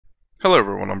Hello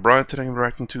everyone, I'm Brian. Today I'm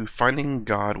reacting to Finding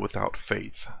God Without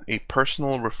Faith, a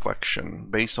personal reflection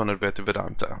based on Advaita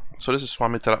Vedanta. So this is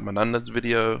Swami Tadatmananda's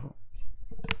video,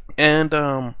 and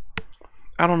I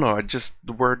don't know,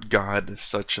 the word God is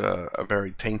such a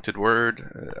very tainted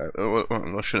word.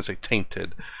 I shouldn't say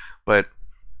tainted, but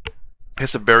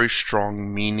it's a very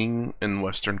strong meaning in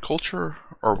Western culture,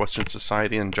 or Western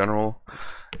society in general,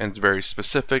 and it's very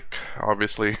specific,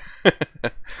 obviously.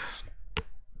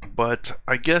 But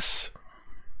I guess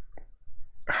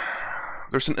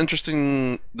there's an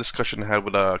interesting discussion I had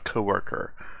with a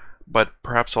coworker, but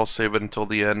perhaps I'll save it until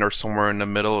the end or somewhere in the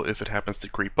middle if it happens to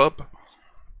creep up,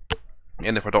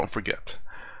 and if I don't forget.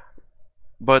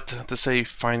 But to say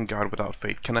find God without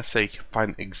faith, can I say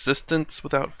find existence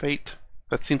without faith?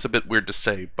 That seems a bit weird to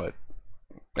say, but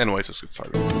anyways, let's get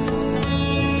started.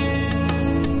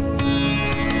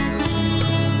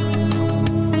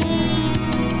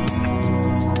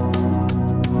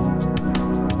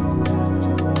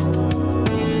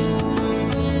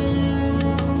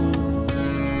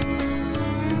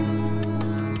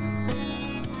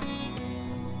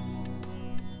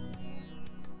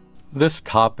 This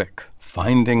topic,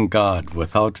 finding God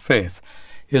without faith,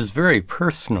 is very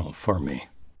personal for me.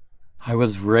 I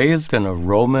was raised in a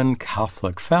Roman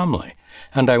Catholic family,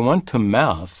 and I went to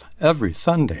Mass every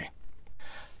Sunday.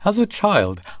 As a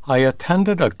child, I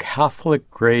attended a Catholic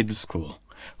grade school,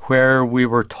 where we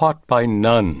were taught by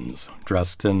nuns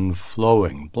dressed in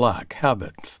flowing black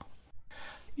habits.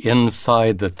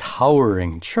 Inside the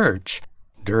towering church,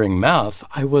 during Mass,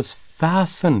 I was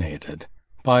fascinated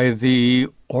by the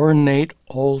ornate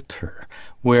altar,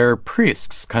 where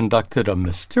priests conducted a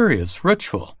mysterious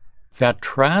ritual that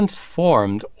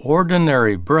transformed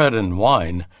ordinary bread and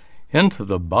wine into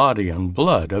the body and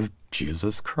blood of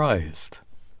Jesus Christ.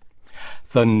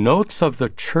 The notes of the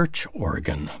church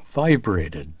organ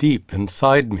vibrated deep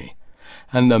inside me,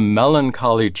 and the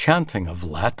melancholy chanting of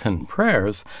Latin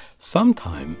prayers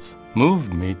sometimes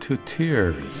moved me to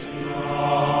tears.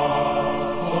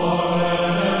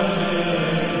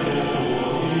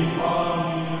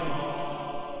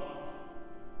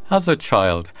 As a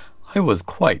child, I was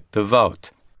quite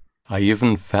devout. I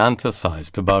even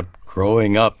fantasized about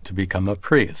growing up to become a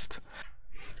priest.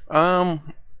 I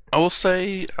will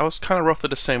say I was kind of roughly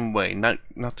the same way. Not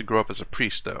to grow up as a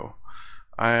priest, though.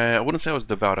 I wouldn't say I was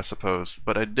devout, I suppose,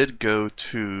 but I did go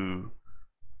to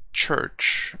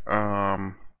church.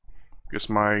 Because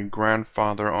my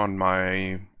grandfather on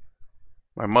my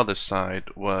mother's side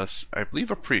was, I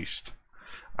believe, a priest.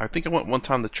 I think I went one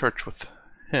time to church with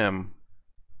him.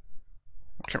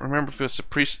 I can't remember if it was a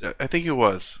priest. I think it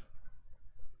was,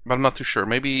 but I'm not too sure.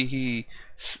 Maybe he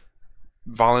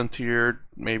volunteered.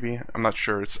 Maybe, I'm not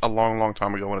sure. It's a long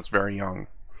time ago when I was very young.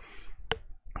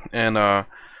 And yeah,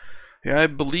 I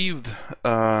believed.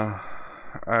 I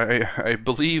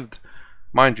believed.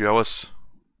 Mind you, I was,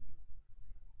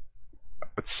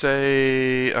 let's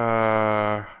say,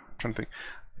 I'm trying to think,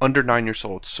 under 9 years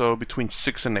old. So between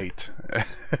 6 and 8.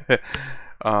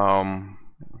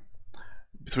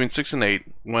 Between 6 and 8,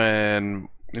 when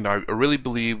I really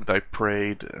believed, I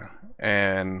prayed,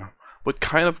 and what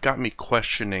kind of got me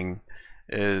questioning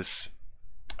is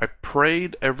I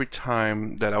prayed every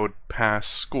time that I would pass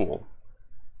school,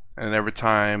 and every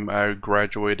time I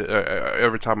graduated,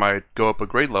 every time I go up a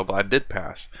grade level, I did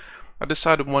pass. I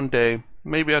decided one day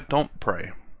maybe I don't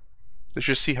pray. Let's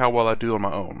just see how well I do on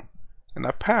my own, and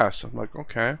I passed. I'm like,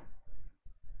 okay.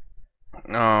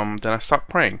 Then I stopped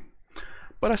praying.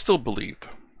 But I still believed.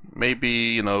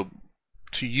 Maybe, to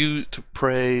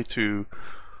pray, to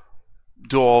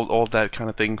do all that kind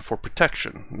of thing for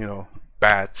protection.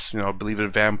 Bats, believe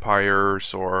in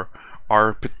vampires, or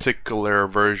our particular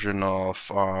version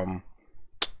of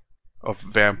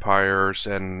vampires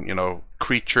and,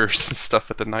 creatures and stuff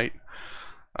at the night.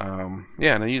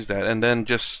 Yeah, and I used that. And then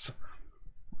just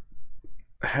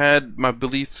had my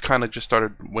beliefs kind of just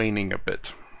started waning a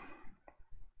bit.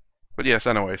 But yes,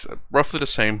 anyways, roughly the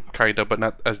same, kinda, but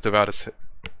not as devout as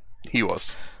he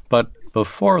was. But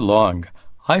before long,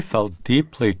 I felt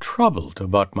deeply troubled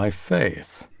about my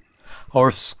faith.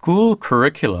 Our school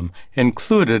curriculum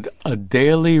included a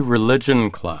daily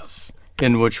religion class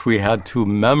in which we had to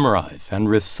memorize and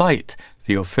recite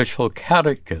the official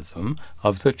catechism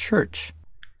of the church.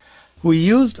 We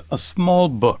used a small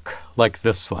book like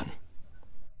this one,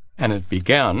 and it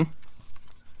began,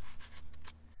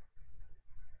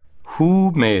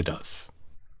 "Who made us?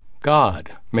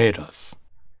 God made us.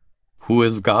 Who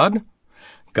is God?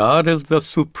 God is the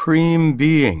supreme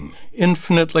being,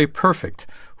 infinitely perfect,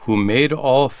 who made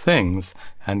all things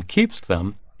and keeps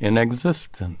them in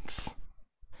existence."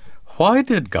 Why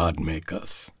did God make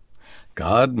us?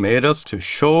 God made us to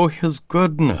show His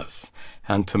goodness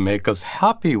and to make us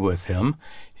happy with Him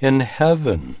in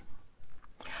heaven.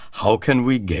 How can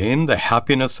we gain the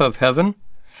happiness of heaven?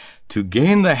 To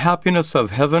gain the happiness of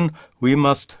heaven, we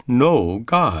must know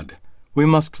God, we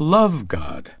must love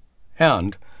God,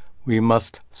 and we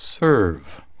must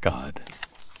serve God.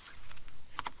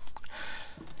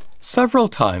 Several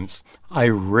times I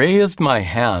raised my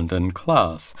hand in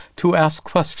class to ask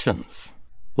questions,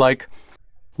 like,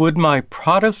 would my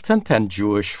Protestant and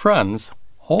Jewish friends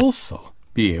also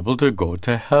be able to go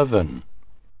to heaven?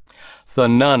 The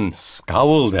nun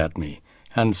scowled at me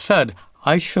and said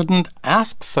I shouldn't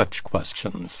ask such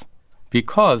questions,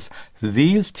 because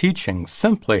these teachings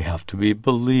simply have to be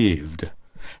believed.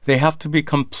 They have to be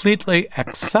completely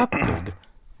accepted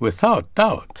without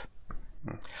doubt.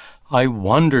 I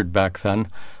wondered back then,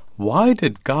 why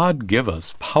did God give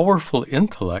us powerful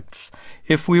intellects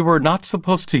if we were not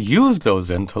supposed to use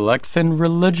those intellects in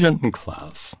religion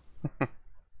class?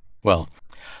 Well,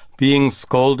 being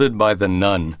scolded by the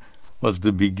nun was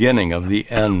the beginning of the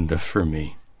end for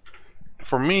me.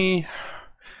 For me,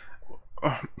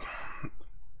 I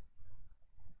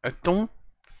don't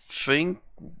think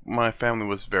my family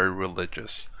was very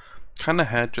religious. Kind of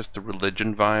had just the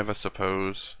religion vibe, I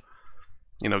suppose.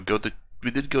 You know, we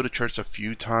did go to church a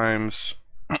few times,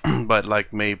 but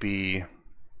like maybe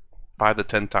 5 to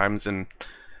 10 times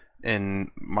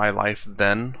in my life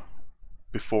then,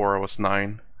 before I was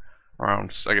 9,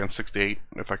 around again 6 to 8,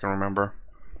 if I can remember.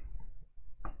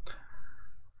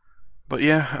 But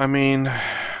yeah, I mean,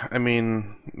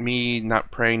 me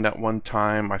not praying that one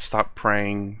time, I stopped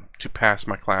praying to pass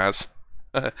my class.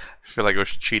 I feel like I was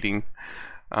cheating,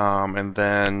 and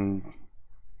then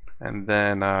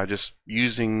just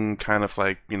using kind of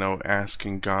like, you know,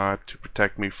 asking God to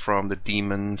protect me from the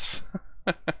demons.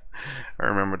 I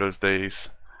remember those days.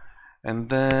 And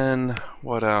then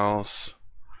what else?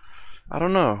 I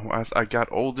don't know. As I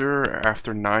got older,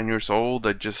 after 9 years old,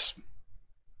 I just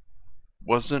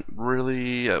wasn't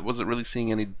really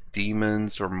seeing any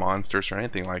demons or monsters or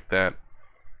anything like that,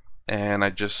 and I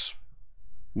just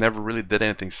never really did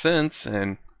anything since,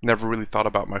 and never really thought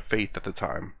about my faith at the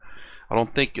time. I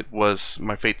don't think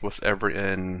my faith was ever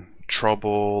in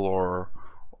trouble or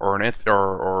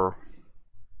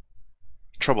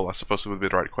trouble, I suppose would be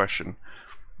the right question,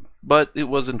 but it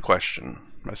was in question,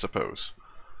 I suppose,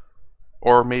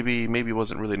 or maybe it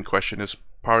wasn't really in question. It's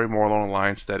probably more along the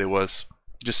lines that it was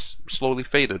just slowly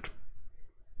faded.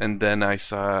 And then I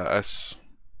saw,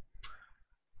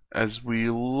 as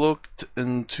we looked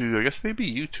into, I guess maybe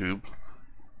YouTube,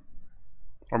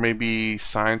 or maybe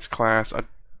science class, or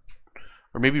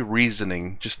maybe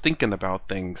reasoning, just thinking about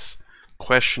things,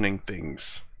 questioning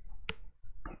things,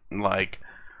 like,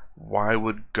 why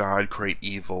would God create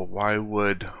evil? Why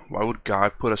would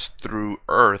God put us through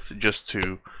Earth just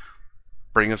to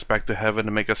bring us back to heaven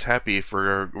and make us happy if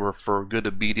we're for good,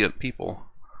 obedient people?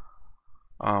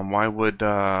 Why would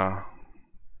God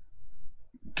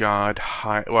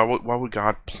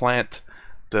plant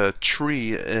the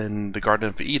tree in the Garden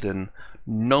of Eden,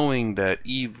 knowing that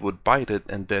Eve would bite it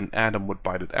and then Adam would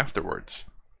bite it afterwards?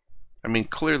 I mean,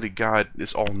 clearly God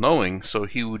is all-knowing, so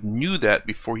He knew that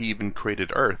before He even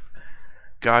created Earth.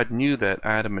 God knew that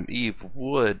Adam and Eve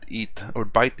would eat or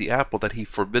bite the apple that He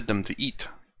forbid them to eat.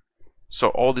 So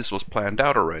all this was planned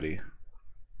out already.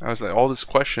 I was like, all these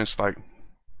questions, like,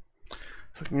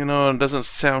 you know, it doesn't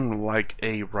sound like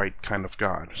a right kind of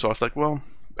God. So I was like, well,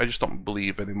 I just don't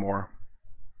believe anymore.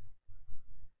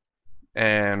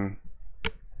 And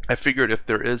I figured if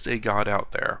there is a God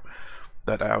out there,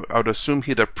 that I would assume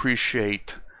He'd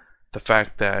appreciate the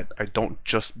fact that I don't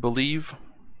just believe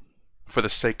for the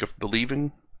sake of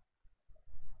believing,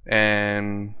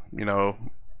 and, you know,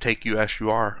 take you as you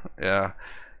are.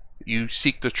 You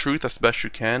seek the truth as best you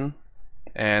can,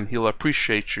 and He'll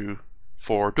appreciate you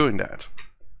for doing that,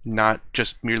 not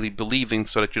just merely believing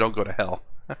so that you don't go to hell.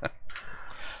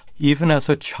 Even as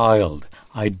a child,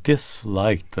 I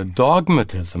disliked the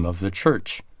dogmatism of the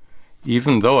church,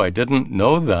 even though I didn't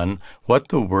know then what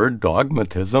the word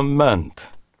dogmatism meant.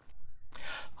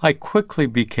 I quickly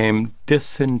became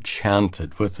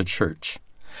disenchanted with the church,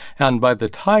 and by the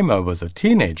time I was a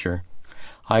teenager,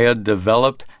 I had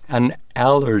developed an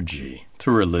allergy to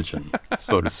religion,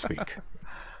 so to speak.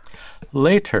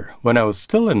 Later, when I was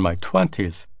still in my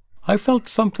 20s, I felt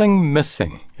something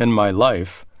missing in my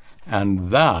life,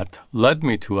 and that led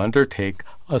me to undertake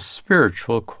a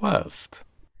spiritual quest.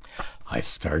 I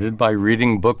started by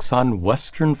reading books on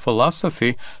Western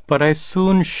philosophy, but I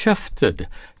soon shifted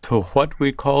to what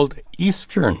we called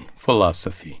Eastern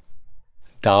philosophy,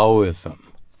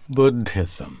 Taoism,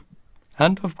 Buddhism,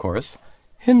 and, of course,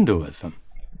 Hinduism.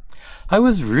 I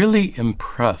was really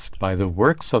impressed by the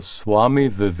works of Swami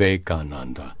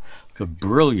Vivekananda, the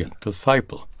brilliant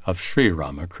disciple of Sri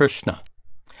Ramakrishna.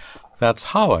 That's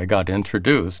how I got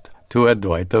introduced to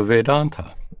Advaita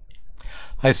Vedanta.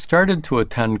 I started to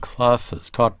attend classes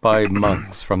taught by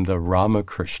monks from the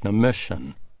Ramakrishna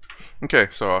mission. Okay,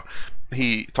 so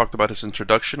he talked about his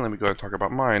introduction. Let me go ahead and talk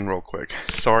about mine real quick.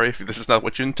 Sorry if this is not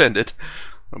what you intended,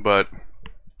 but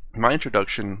my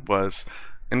introduction was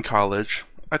in college.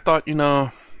 I thought,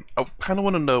 I kind of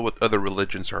want to know what other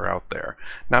religions are out there.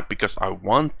 Not because I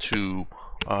want to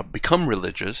become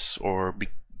religious or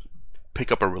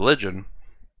pick up a religion,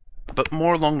 but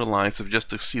more along the lines of just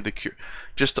to see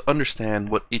just to understand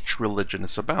what each religion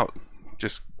is about.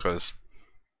 Just because,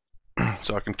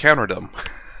 so I can counter them,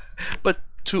 but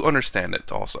to understand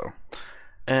it also.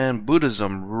 And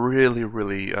Buddhism really,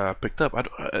 really picked up.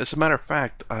 As a matter of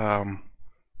fact,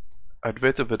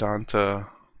 Advaita Vedanta,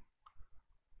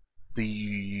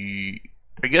 I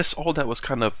guess all that was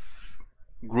kind of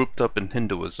grouped up in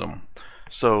Hinduism,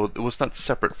 so it was not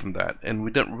separate from that, and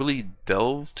we didn't really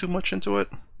delve too much into it.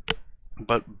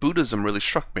 But Buddhism really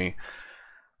struck me,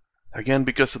 again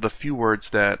because of the few words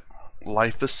that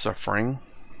life is suffering.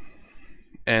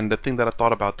 And the thing that I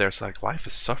thought about there is like, life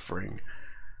is suffering.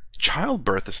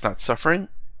 Childbirth is not suffering.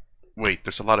 Wait,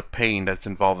 there's a lot of pain that's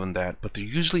involved in that, but they're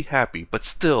usually happy, but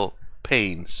still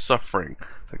pain, suffering.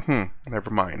 It's like,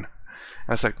 never mind.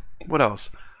 And it's like, what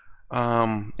else?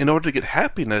 In order to get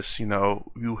happiness,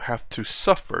 you have to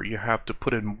suffer. You have to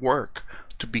put in work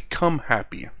to become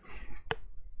happy.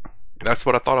 That's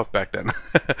what I thought of back then.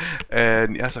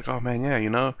 And I was like, oh man, yeah,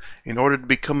 in order to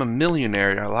become a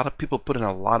millionaire, a lot of people put in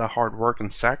a lot of hard work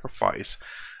and sacrifice,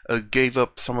 gave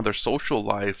up some of their social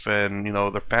life and,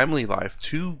 their family life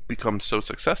to become so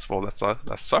successful.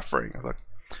 That's suffering. I was like,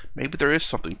 maybe there is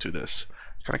something to this.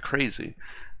 It's kind of crazy.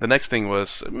 The next thing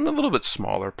was a little bit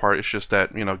smaller part. It's just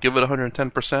that, give it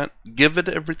 110%, give it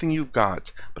everything you've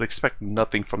got, but expect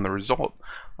nothing from the result.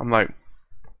 I'm like,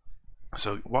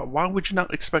 so why would you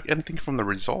not expect anything from the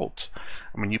result?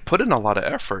 I mean, you put in a lot of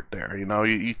effort there.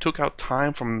 You took out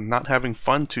time from not having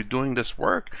fun to doing this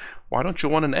work. Why don't you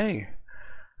want an A?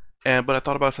 But I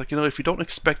thought about it, it's like, if you don't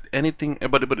expect anything,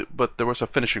 but there was a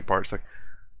finishing part. It's like,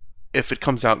 if it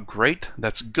comes out great,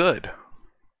 that's good.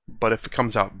 But if it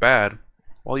comes out bad,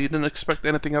 well, you didn't expect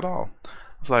anything at all.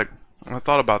 It's like, I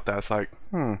thought about that. It's like,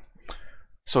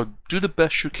 so do the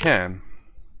best you can,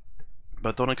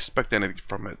 but don't expect anything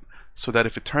from it. So that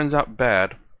if it turns out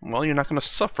bad, well, you're not going to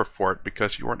suffer for it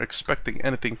because you weren't expecting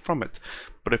anything from it.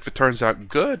 But if it turns out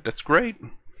good, that's great.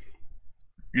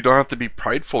 You don't have to be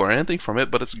prideful or anything from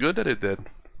it, but it's good that it did.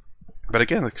 But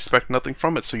again, expect nothing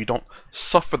from it so you don't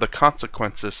suffer the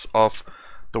consequences of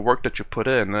the work that you put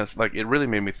in. And it's like, it really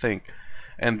made me think.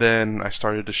 And then I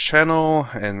started this channel,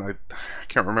 and I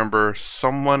can't remember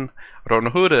someone, I don't know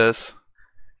who it is.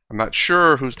 I'm not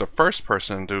sure who's the first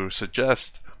person to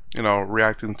suggest,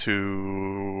 reacting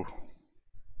to,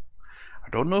 I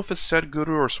don't know if it's Sadhguru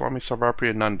or Swami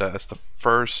Sarvapriyananda as the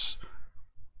first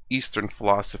Eastern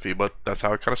philosophy, but that's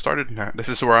how it kind of started. This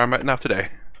is where I'm at now today.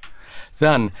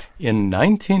 Then, in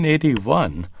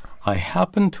 1981, I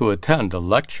happened to attend a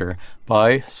lecture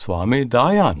by Swami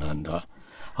Dayananda,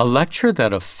 a lecture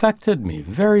that affected me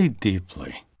very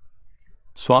deeply.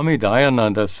 Swami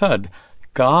Dayananda said,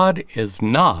 God is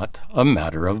not a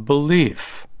matter of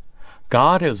belief.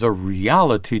 God is a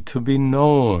reality to be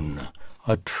known,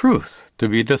 a truth to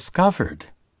be discovered.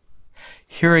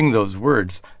 Hearing those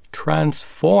words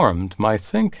transformed my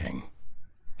thinking.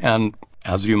 And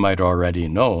as you might already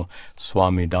know,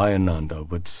 Swami Dayananda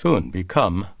would soon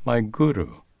become my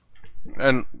guru.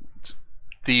 And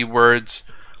the words,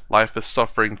 life is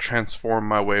suffering, transform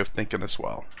my way of thinking as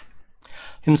well.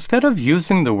 Instead of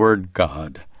using the word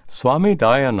God, Swami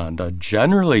Dayananda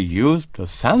generally used the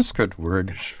Sanskrit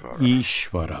word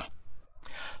Ishvara.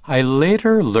 I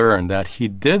later learned that he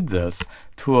did this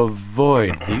to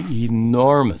avoid the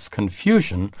enormous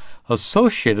confusion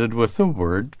associated with the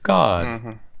word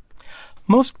God.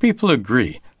 Most people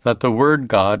agree that the word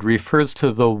God refers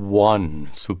to the one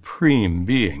supreme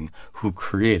being who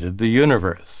created the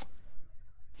universe.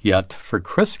 Yet, for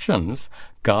Christians,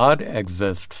 God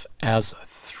exists as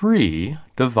three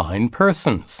divine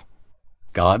persons: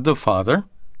 God the Father,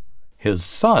 His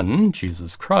Son,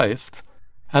 Jesus Christ,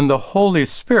 and the Holy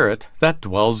Spirit that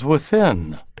dwells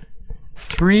within.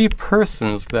 Three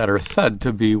persons that are said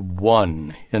to be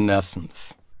one in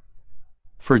essence.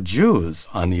 For Jews,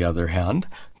 on the other hand,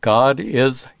 God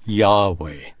is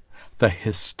Yahweh, the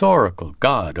historical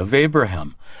God of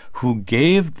Abraham, who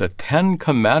gave the 10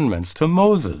 Commandments to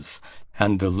Moses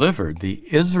and delivered the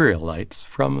Israelites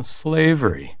from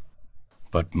slavery.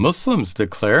 But Muslims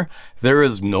declare there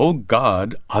is no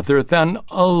God other than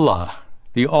Allah,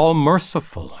 the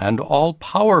All-Merciful and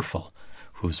All-Powerful,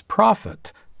 whose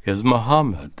prophet is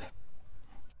Muhammad.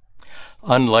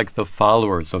 Unlike the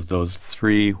followers of those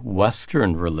three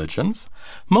Western religions,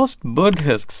 most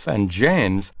Buddhists and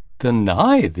Jains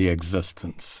deny the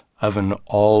existence of an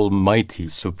almighty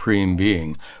supreme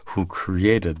being who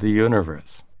created the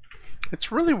universe.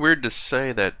 It's really weird to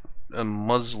say that a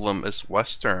Muslim is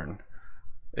Western.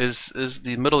 Is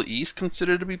the Middle East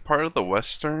considered to be part of the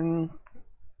Western?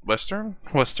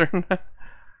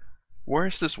 Where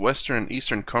is this Western and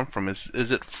Eastern come from?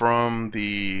 Is it from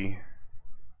the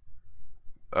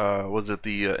was it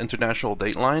the international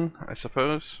date line, I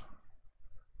suppose?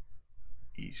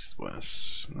 East,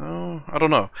 West, no, I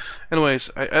don't know. Anyways,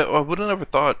 I would have never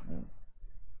thought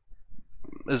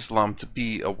Islam to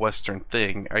be a Western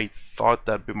thing. I thought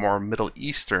that'd be more Middle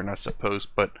Eastern, I suppose,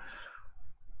 but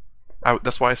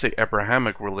that's why I say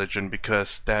Abrahamic religion,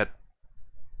 because that,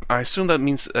 I assume that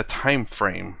means a time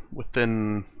frame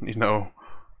within,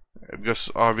 because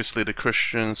obviously the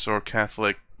Christians or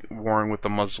Catholic warring with the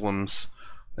Muslims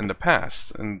in the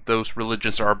past, and those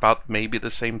religions are about maybe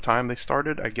the same time they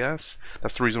started, I guess.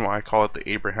 That's the reason why I call it the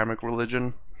Abrahamic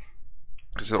religion,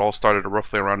 because it all started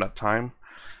roughly around that time.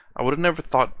 I would have never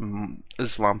thought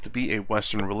Islam to be a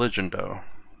Western religion, though.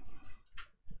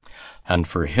 And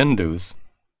for Hindus,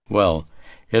 well,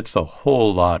 it's a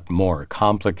whole lot more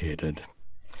complicated.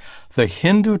 The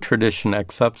Hindu tradition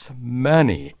accepts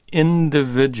many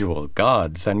individual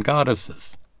gods and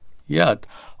goddesses, yet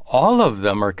all of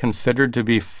them are considered to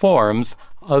be forms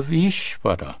of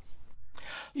Ishvara.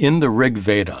 In the Rig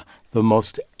Veda, the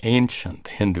most ancient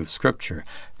Hindu scripture,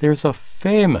 there's a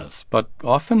famous but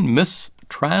often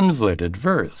mistranslated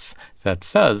verse that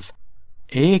says,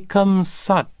 Ekam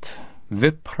Sat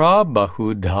Vipra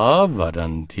Bahudha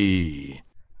Vadanti.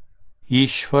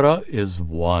 Ishvara is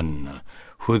one,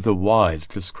 who the wise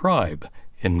describe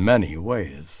in many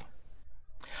ways.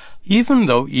 Even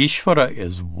though Ishvara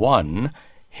is one,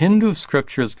 Hindu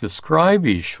scriptures describe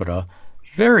Ishvara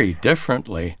very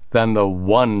differently than the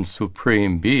one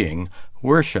supreme being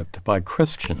worshipped by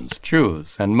Christians,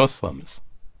 Jews, and Muslims.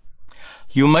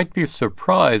 You might be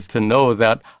surprised to know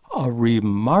that a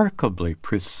remarkably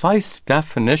precise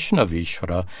definition of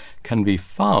Ishvara can be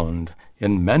found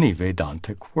in many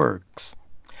Vedantic works.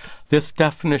 This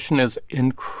definition is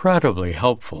incredibly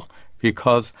helpful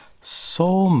because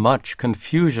so much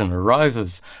confusion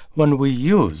arises when we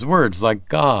use words like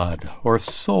God or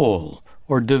soul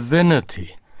or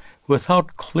divinity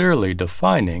without clearly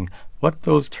defining what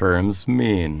those terms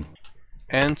mean.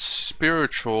 And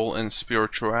spiritual and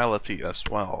spirituality as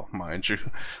well, mind you.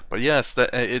 But yes,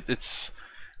 that it is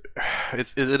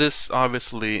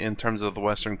obviously, in terms of the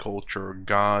Western culture,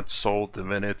 God, soul,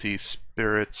 divinity,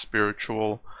 spirit,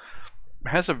 spiritual,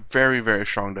 has a very, very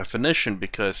strong definition,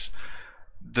 because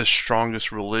the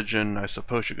strongest religion, I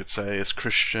suppose you could say, is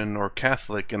Christian or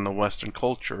Catholic in the Western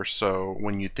culture. So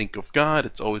when you think of God,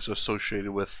 it's always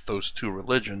associated with those two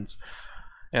religions.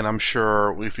 And I'm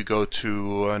sure if you go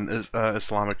to an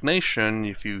Islamic nation,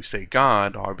 if you say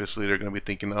God, obviously they're going to be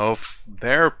thinking of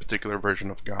their particular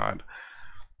version of God.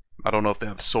 I don't know if they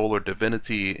have soul or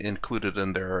divinity included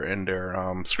in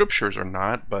their scriptures or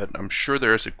not, but I'm sure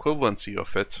there is equivalency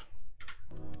of it.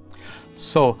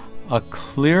 So a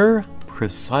clear,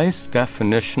 precise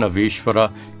definition of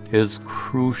Ishvara is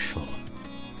crucial,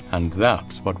 and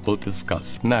that's what we'll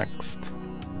discuss next.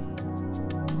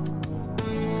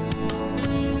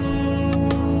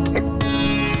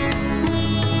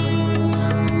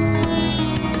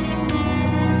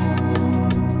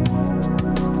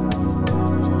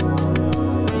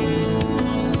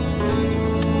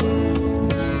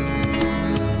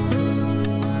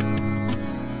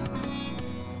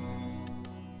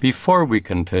 Before we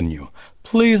continue,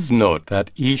 please note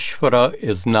that Ishvara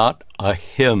is not a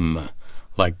him,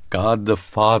 like God the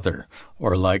Father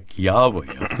or like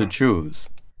Yahweh of the Jews.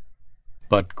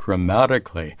 But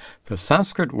grammatically, the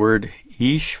Sanskrit word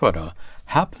Ishvara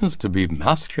happens to be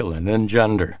masculine in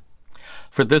gender.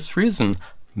 For this reason,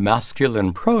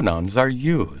 masculine pronouns are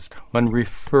used when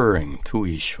referring to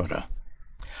Ishvara.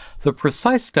 The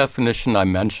precise definition I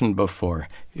mentioned before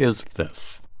is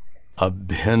this: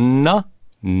 abhinna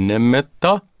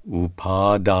nimitta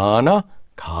upadana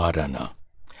karana,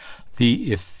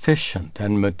 the efficient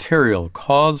and material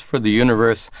cause for the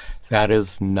universe that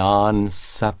is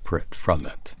non-separate from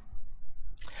it.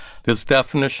 This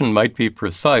definition might be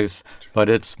precise, but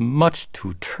it's much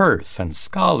too terse and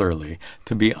scholarly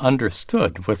to be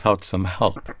understood without some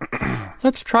help.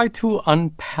 Let's try to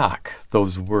unpack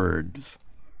those words.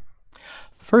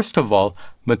 First of all,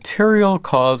 material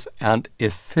cause and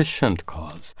efficient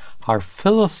cause are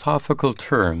philosophical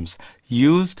terms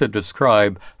used to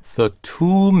describe the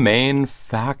two main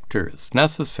factors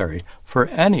necessary for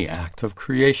any act of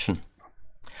creation.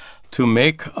 To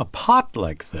make a pot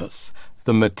like this,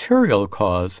 the material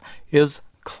cause is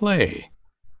clay.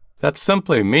 That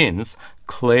simply means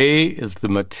clay is the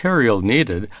material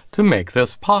needed to make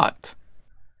this pot.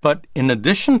 But in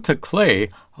addition to clay,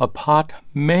 a pot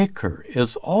maker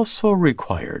is also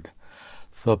required.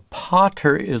 The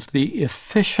potter is the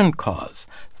efficient cause,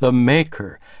 the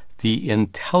maker, the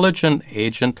intelligent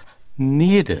agent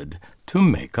needed to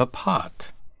make a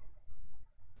pot.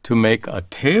 To make a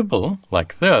table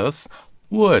like this,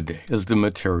 wood is the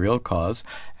material cause,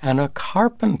 and a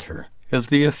carpenter is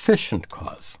the efficient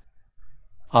cause.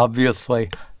 Obviously,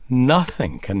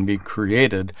 nothing can be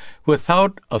created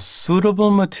without a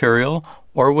suitable material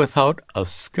or without a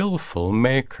skillful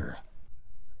maker.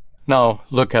 Now,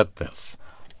 look at this.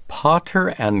 Potter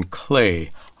and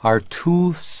clay are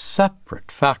two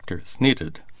separate factors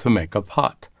needed to make a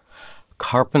pot.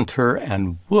 Carpenter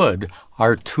and wood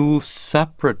are two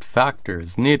separate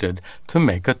factors needed to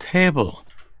make a table.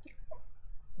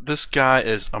 This guy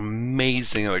is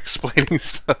amazing at explaining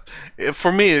stuff.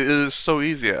 For me, it is so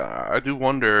easy. I do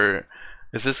wonder,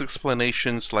 is this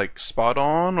explanation's like spot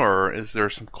on, or is there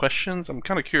some questions? I'm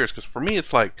kind of curious, because for me,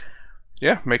 it's like,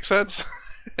 yeah, makes sense.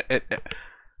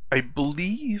 I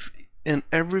believe in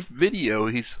every video,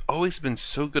 he's always been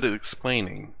so good at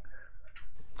explaining.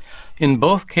 In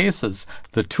both cases,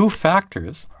 the two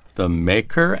factors, the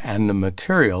maker and the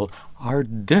material, are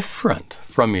different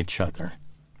from each other.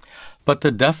 But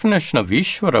the definition of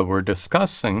Ishvara we're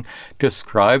discussing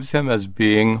describes him as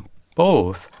being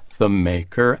both the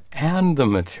maker and the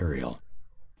material,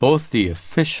 both the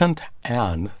efficient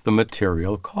and the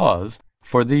material cause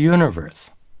for the universe.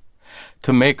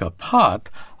 To make a pot,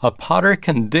 a potter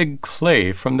can dig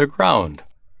clay from the ground.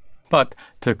 But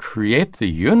to create the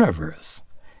universe,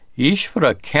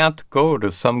 Ishvara can't go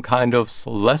to some kind of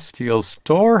celestial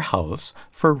storehouse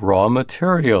for raw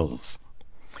materials.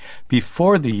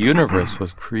 Before the universe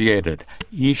was created,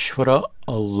 Ishvara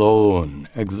alone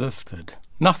existed,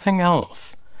 nothing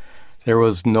else. There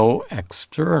was no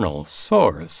external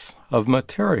source of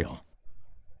material.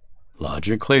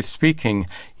 Logically speaking,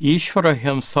 Ishvara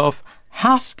himself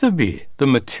has to be the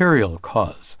material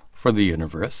cause for the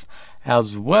universe,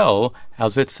 as well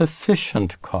as its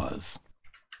efficient cause.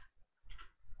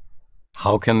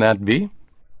 How can that be?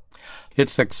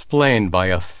 It's explained by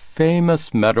a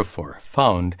famous metaphor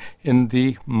found in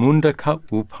the Mundaka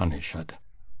Upanishad,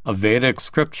 a Vedic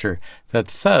scripture that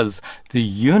says the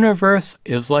universe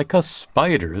is like a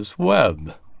spider's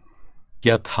web.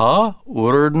 Yatha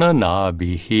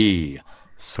urnanabihi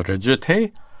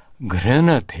srajate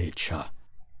grinate cha.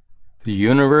 The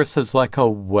universe is like a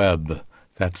web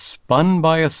that's spun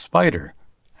by a spider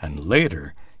and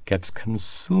later gets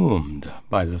consumed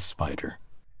by the spider.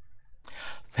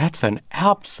 That's an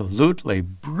absolutely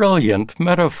brilliant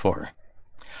metaphor.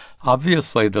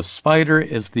 Obviously, the spider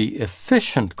is the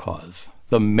efficient cause,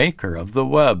 the maker of the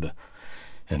web.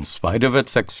 In spite of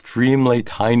its extremely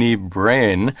tiny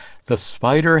brain, the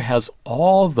spider has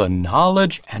all the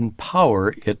knowledge and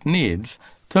power it needs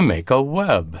to make a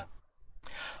web.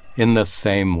 In the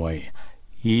same way,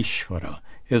 Ishvara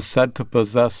is said to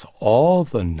possess all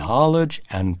the knowledge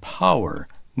and power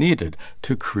needed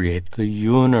to create the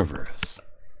universe.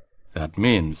 That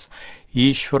means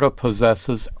Ishvara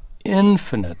possesses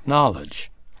infinite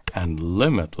knowledge and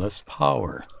limitless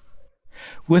power.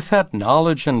 With that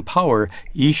knowledge and power,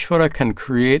 Ishvara can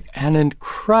create an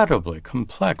incredibly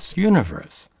complex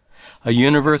universe, a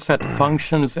universe that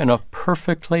functions in a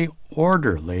perfectly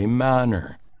orderly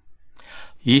manner.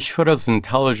 Ishvara's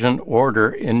intelligent order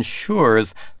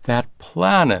ensures that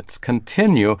planets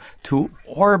continue to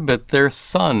orbit their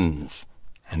suns,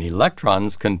 and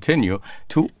electrons continue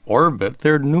to orbit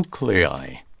their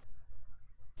nuclei.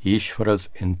 Ishvara's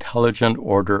intelligent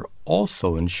order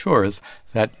also ensures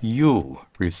that you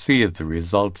receive the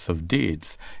results of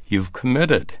deeds you've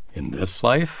committed in this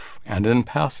life and in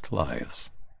past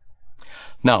lives.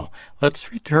 Now,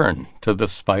 let's return to the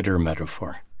spider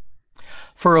metaphor.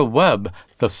 For a web,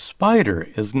 the spider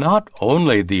is not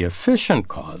only the efficient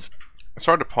cause. It's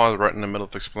hard to pause right in the middle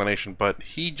of explanation, but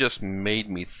he just made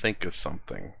me think of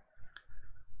something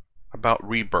about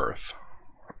rebirth.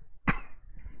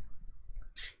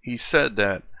 He said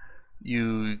that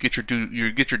you get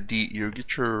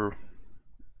your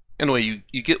anyway,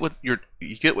 you get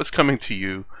what's coming to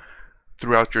you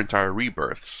throughout your entire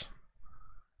rebirths.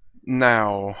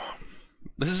 Now,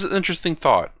 this is an interesting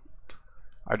thought.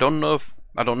 I don't know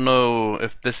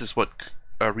if this is what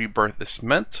a rebirth is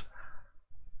meant,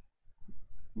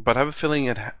 but I have a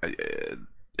feeling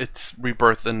it's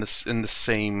rebirth in the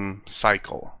same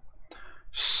cycle.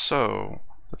 So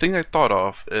the thing I thought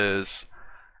of is,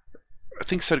 I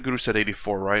think Sadhguru said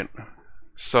 84, right?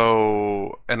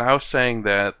 So, and I was saying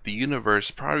that the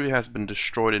universe probably has been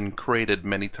destroyed and created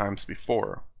many times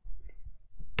before.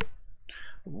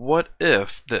 What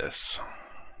if this?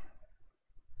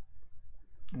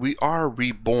 We are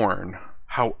reborn,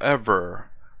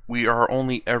 however, we are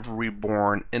only ever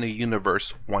reborn in a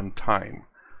universe one time.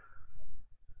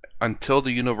 Until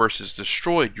the universe is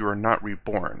destroyed, you are not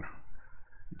reborn.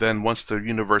 Then once the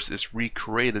universe is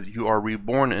recreated, you are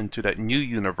reborn into that new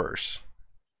universe.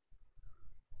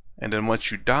 And then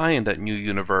once you die in that new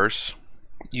universe,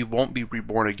 you won't be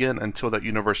reborn again until that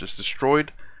universe is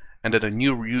destroyed, and then a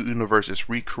new universe is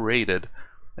recreated,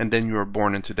 and then you are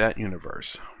born into that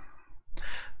universe.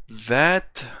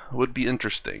 That would be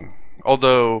interesting.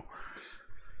 Although,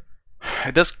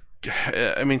 it does,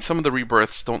 I mean, some of the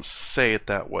rebirths don't say it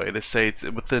that way. They say it's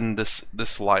within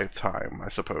this lifetime, I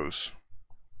suppose.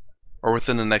 Or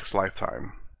within the next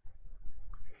lifetime.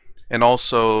 And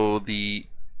also,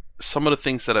 some of the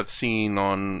things that I've seen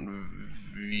on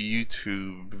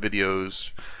YouTube videos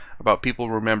about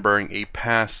people remembering a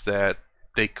past that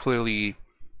they clearly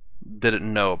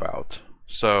didn't know about.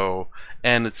 So,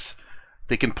 and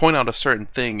they can point out a certain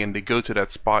thing and they go to that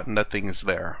spot and that thing is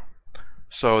there.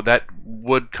 So that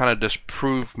would kind of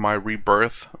disprove my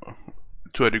rebirth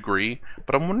to a degree.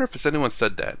 But I wonder if anyone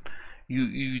said that.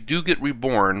 You do get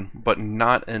reborn, but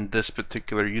not in this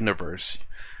particular universe,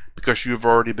 because you've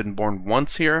already been born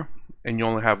once here, and you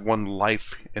only have one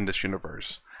life in this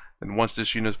universe. And once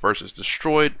this universe is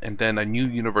destroyed, and then a new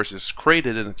universe is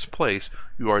created in its place,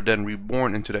 you are then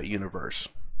reborn into that universe.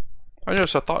 I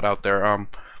just a thought out there.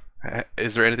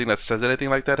 Is there anything that says anything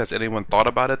like that? Has anyone thought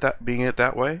about it being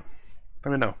that way?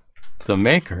 Let me know. The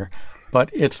maker, but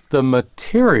it's the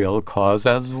material cause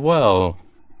as well.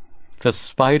 The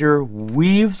spider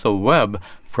weaves a web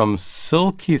from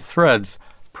silky threads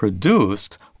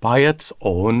produced by its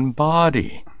own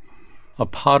body. A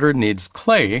potter needs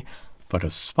clay, but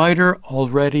a spider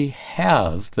already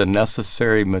has the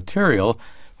necessary material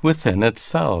within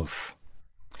itself.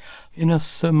 In a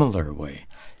similar way,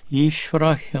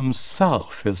 Ishvara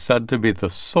himself is said to be the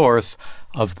source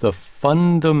of the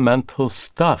fundamental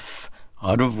stuff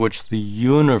out of which the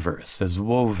universe is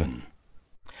woven.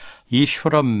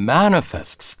 Ishvara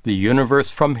manifests the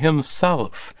universe from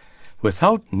himself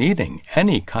without needing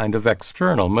any kind of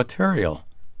external material.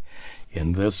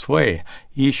 In this way,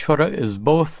 Ishvara is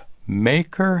both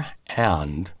maker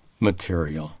and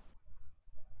material.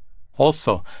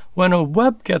 Also, when a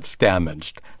web gets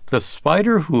damaged, the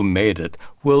spider who made it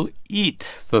will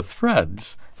eat the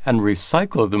threads and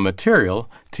recycle the material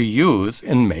to use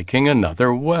in making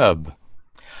another web.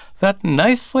 That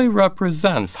nicely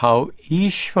represents how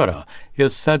Ishvara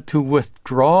is said to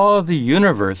withdraw the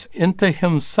universe into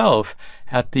himself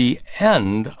at the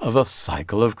end of a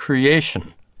cycle of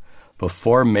creation,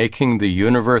 before making the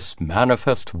universe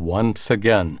manifest once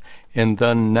again in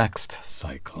the next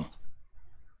cycle.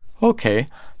 Okay,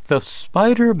 the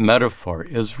spider metaphor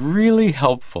is really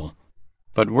helpful,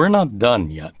 but we're not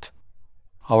done yet.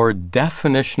 Our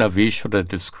definition of Ishvara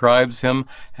describes him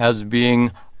as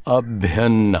being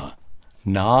abhinna,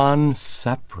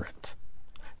 non-separate.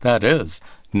 That is,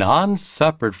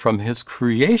 non-separate from his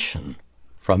creation,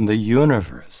 from the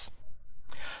universe.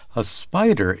 A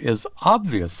spider is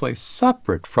obviously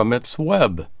separate from its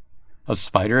web. A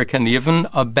spider can even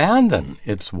abandon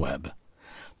its web.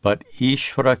 But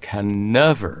Ishvara can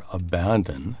never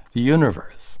abandon the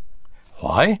universe.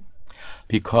 Why?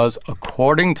 Because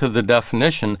according to the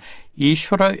definition,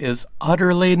 Ishvara is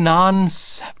utterly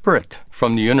non-separate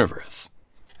from the universe,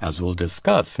 as we'll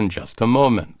discuss in just a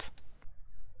moment.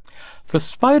 The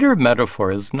spider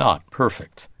metaphor is not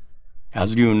perfect.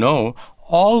 As you know,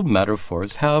 all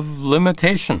metaphors have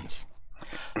limitations.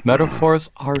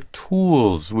 Metaphors are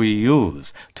tools we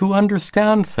use to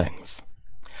understand things.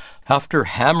 After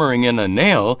hammering in a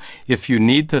nail, if you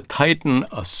need to tighten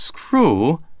a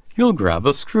screw, you'll grab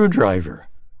a screwdriver.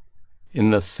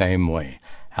 In the same way,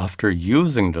 after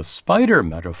using the spider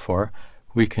metaphor,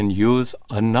 we can use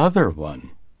another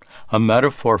one, a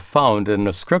metaphor found in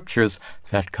the scriptures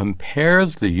that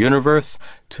compares the universe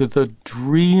to the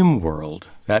dream world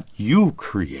that you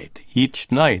create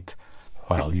each night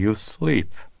while you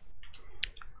sleep.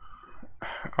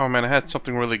 Oh man, I had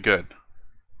something really good.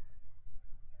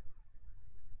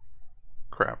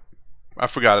 Crap. I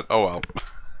forgot it. Oh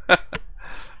well.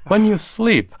 When you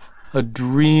sleep, a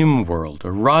dream world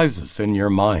arises in your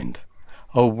mind,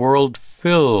 a world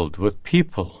filled with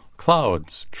people,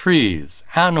 clouds, trees,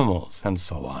 animals, and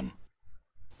so on.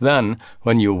 Then,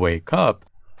 when you wake up,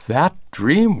 that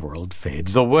dream world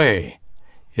fades away.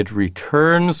 It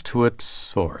returns to its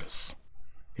source.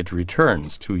 It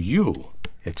returns to you,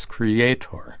 its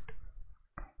creator.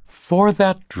 For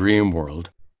that dream world,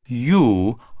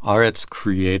 you are its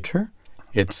creator,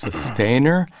 its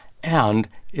sustainer, and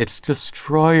its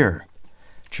destroyer.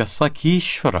 Just like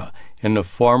Ishvara, in the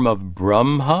form of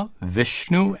Brahma,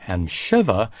 Vishnu, and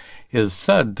Shiva, is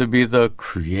said to be the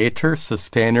creator,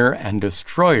 sustainer, and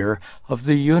destroyer of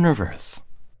the universe.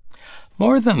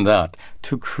 More than that,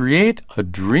 to create a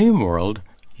dream world,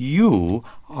 you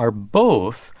are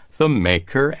both the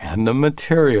maker and the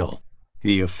material,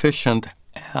 the efficient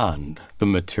and the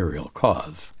material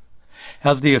cause.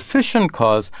 As the efficient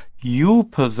cause, you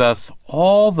possess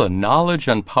all the knowledge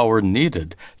and power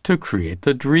needed to create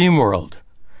the dream world.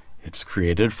 It's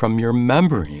created from your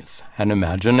memories and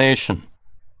imagination.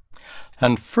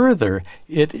 And further,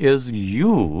 it is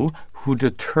you who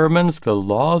determines the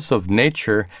laws of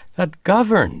nature that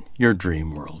govern your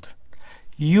dream world.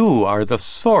 You are the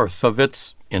source of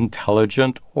its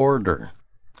intelligent order.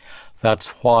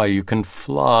 That's why you can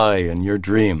fly in your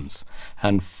dreams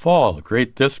and fall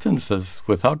great distances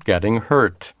without getting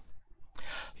hurt.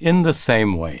 In the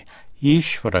same way,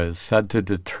 Ishvara is said to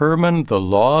determine the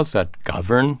laws that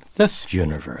govern this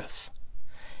universe.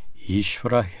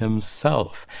 Ishvara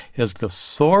himself is the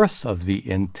source of the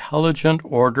intelligent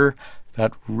order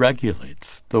that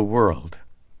regulates the world.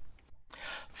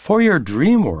 For your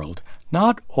dream world,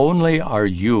 not only are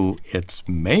you its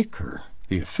maker,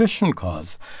 the efficient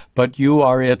cause, but you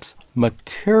are its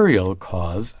material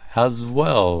cause as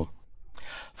well.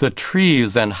 The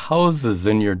trees and houses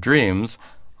in your dreams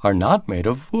are not made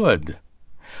of wood,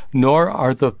 nor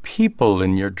are the people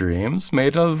in your dreams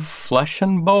made of flesh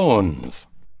and bones.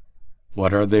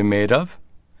 What are they made of?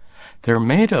 They're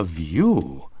made of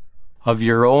you, of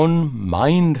your own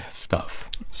mind stuff,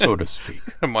 so to speak.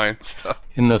 Mind stuff.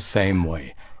 In the same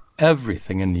way,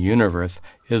 everything in the universe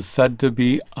is said to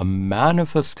be a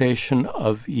manifestation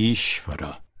of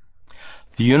Ishvara.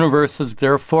 The universe is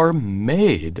therefore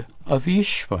made of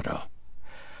Ishvara.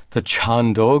 The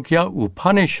Chandogya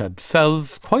Upanishad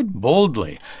says quite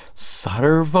boldly,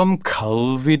 Sarvam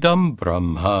Kalvidam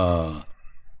Brahma.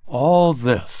 All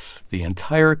this, the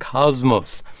entire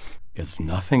cosmos, is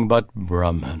nothing but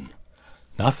Brahman,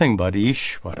 nothing but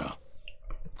Ishvara.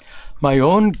 My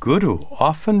own guru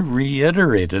often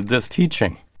reiterated this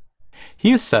teaching.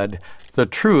 He said, the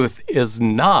truth is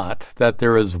not that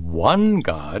there is one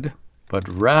God, but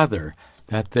rather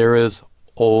that there is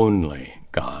only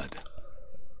God.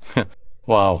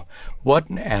 Wow, what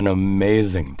an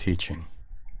amazing teaching.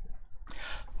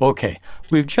 Okay,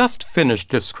 we've just finished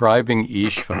describing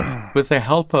Ishvara with the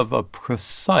help of a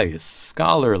precise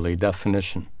scholarly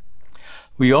definition.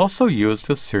 We also used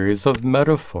a series of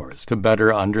metaphors to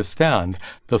better understand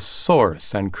the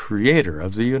source and creator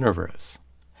of the universe.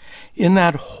 In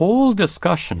that whole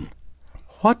discussion,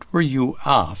 what were you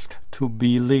asked to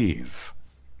believe?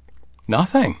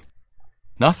 Nothing.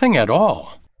 Nothing at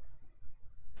all.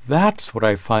 That's what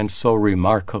I find so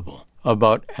remarkable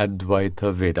about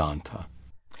Advaita Vedanta.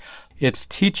 Its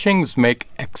teachings make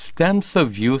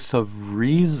extensive use of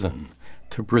reason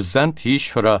to present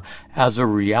Ishvara as a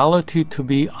reality to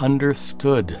be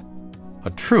understood,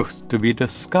 a truth to be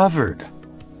discovered,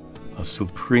 a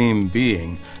supreme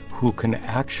being who can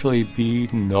actually be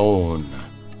known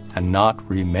and not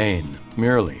remain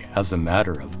merely as a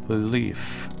matter of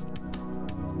belief.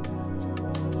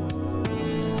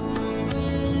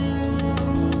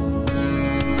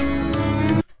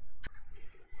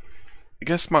 I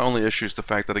guess my only issue is the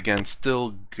fact that, again,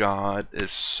 still God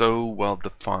is so well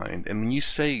defined. And when you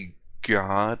say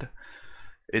God,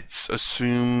 it's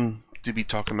assumed to be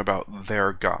talking about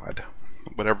their God,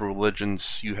 whatever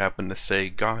religions you happen to say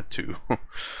God to.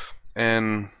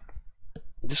 And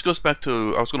this goes back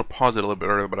to, I was going to pause it a little bit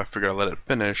earlier, but I figured I'd let it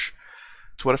finish,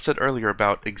 to what I said earlier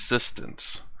about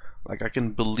existence. Like, I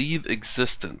can believe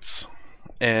existence,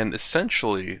 and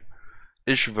essentially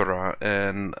Ishvara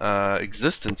and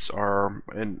existence are,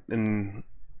 from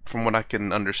what I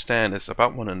can understand, is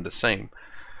about one and the same.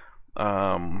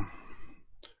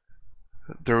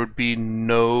 There would be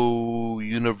no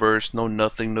universe, no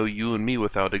nothing, no you and me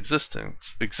without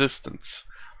existence.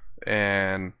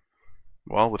 And,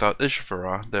 well, without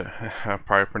Ishvara, I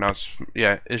probably pronounced,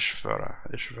 yeah,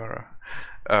 Ishvara.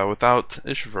 Without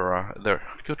Ishvara,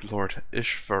 good Lord,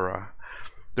 Ishvara,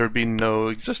 there'd be no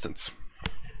existence.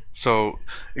 So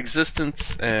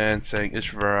existence and saying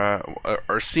Ishvara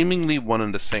are seemingly one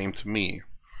and the same to me.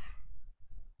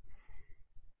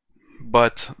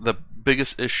 But the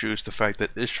biggest issue is the fact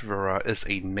that Ishvara is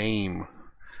a name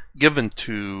given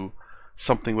to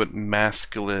something with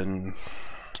masculine,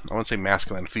 I won't say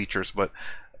masculine features, but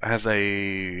has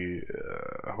a,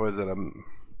 what is it,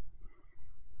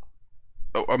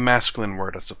 a masculine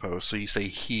word, I suppose. So you say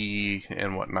he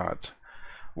and whatnot.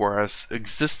 Whereas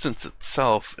existence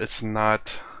itself, it's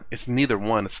neither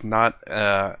one. It's not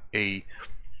a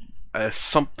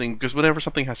something, because whenever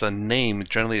something has a name,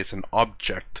 generally it's an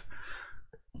object.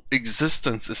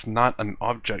 Existence is not an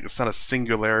object. It's not a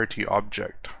singularity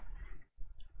object.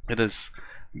 It is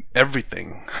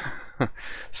everything.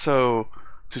 So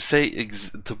to say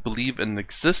to believe in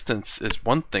existence is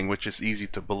one thing, which is easy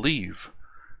to believe,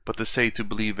 but to say to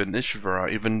believe in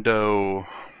Ishvara, even though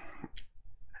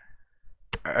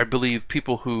I believe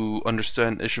people who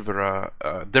understand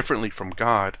Ishvara differently from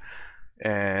God,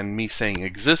 and me saying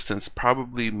existence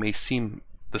probably may seem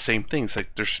the same things.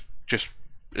 Like there's just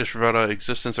Ishvara,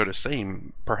 existence are the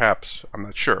same. Perhaps, I'm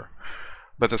not sure,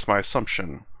 but that's my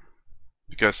assumption.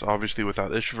 Because obviously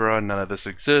without Ishvara, none of this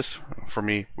exists. For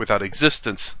me, without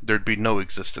existence, there'd be no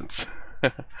existence.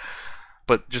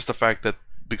 But just the fact that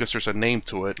because there's a name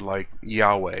to it, like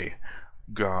Yahweh,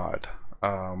 God,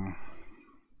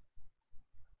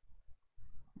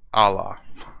 Allah,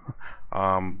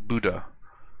 Buddha,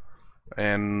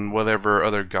 and whatever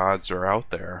other gods are out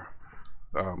there,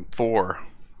 Thor,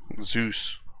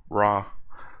 Zeus, Ra,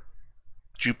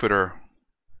 Jupiter.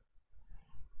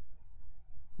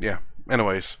 Yeah.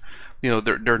 Anyways,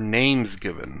 their names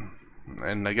given,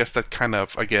 and I guess that's kind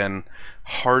of, again,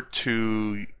 hard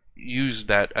to use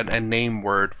that a name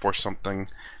word for something,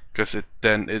 because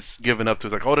then it's given up to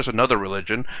like, oh, there's another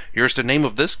religion. Here's the name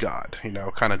of this god,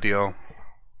 kind of deal.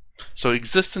 So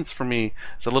existence for me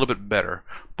is a little bit better,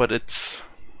 but it's,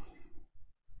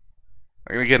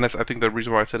 again, that's, I think, the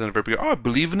reason why I said in the very beginning, oh, I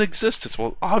believe in existence.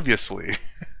 Well, obviously.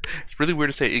 It's really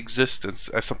weird to say existence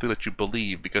as something that you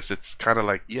believe, because it's kind of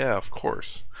like, yeah, of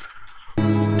course.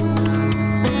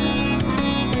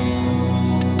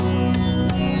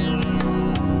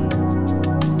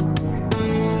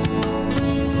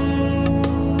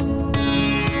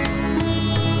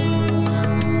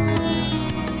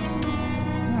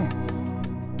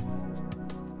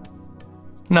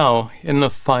 Now, in the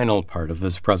final part of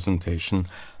this presentation,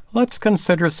 let's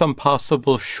consider some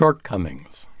possible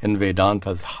shortcomings in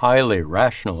Vedanta's highly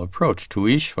rational approach to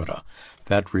Ishvara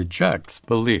that rejects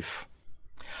belief.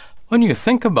 When you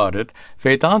think about it,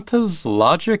 Vedanta's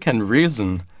logic and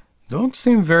reason don't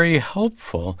seem very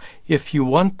helpful if you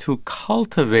want to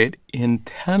cultivate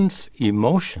intense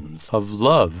emotions of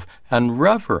love and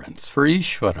reverence for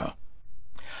Ishvara.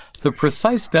 The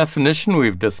precise definition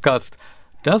we've discussed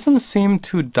doesn't seem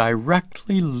to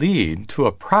directly lead to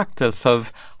a practice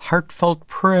of heartfelt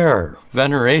prayer,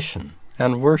 veneration,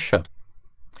 and worship.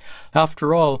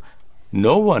 After all,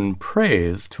 no one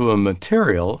prays to a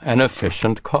material and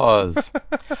efficient cause.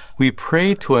 We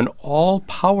pray to an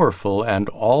all-powerful and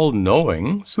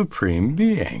all-knowing Supreme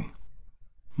Being.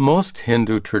 Most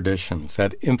Hindu traditions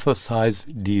that emphasize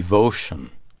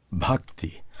devotion,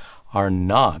 bhakti, are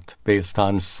not based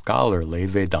on scholarly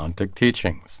Vedantic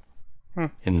teachings.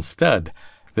 Instead,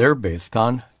 they're based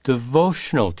on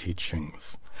devotional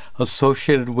teachings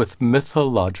associated with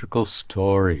mythological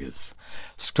stories.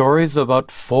 Stories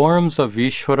about forms of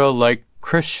Ishvara like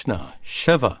Krishna,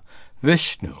 Shiva,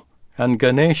 Vishnu, and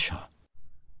Ganesha.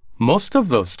 Most of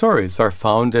those stories are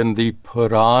found in the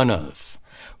Puranas,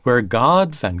 where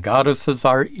gods and goddesses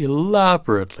are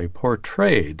elaborately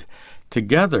portrayed,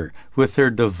 together with their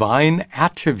divine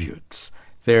attributes,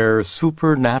 their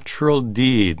supernatural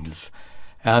deeds,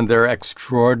 and their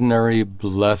extraordinary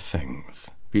blessings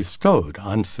bestowed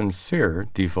on sincere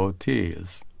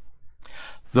devotees.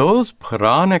 Those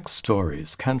Puranic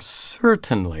stories can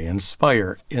certainly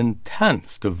inspire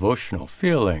intense devotional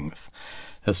feelings,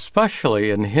 especially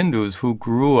in Hindus who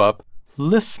grew up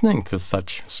listening to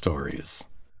such stories.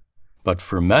 But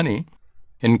for many,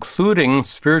 including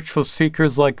spiritual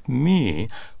seekers like me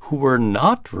who were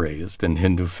not raised in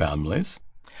Hindu families,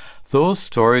 those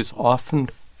stories often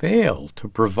fail to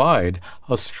provide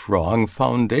a strong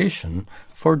foundation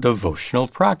for devotional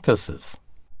practices.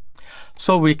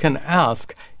 So we can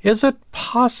ask, is it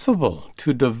possible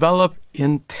to develop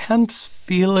intense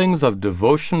feelings of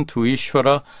devotion to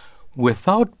Ishvara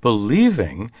without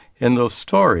believing in those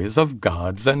stories of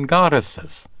gods and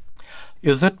goddesses?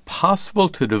 Is it possible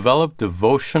to develop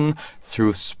devotion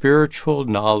through spiritual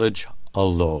knowledge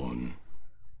alone?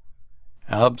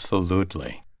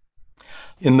 Absolutely.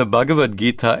 In the Bhagavad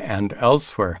Gita and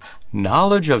elsewhere,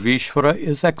 knowledge of Ishvara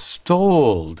is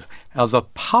extolled as a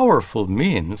powerful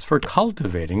means for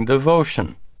cultivating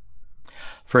devotion.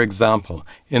 For example,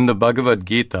 in the Bhagavad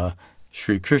Gita,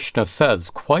 Sri Krishna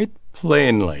says quite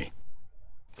plainly,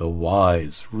 "The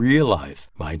wise realize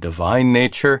my divine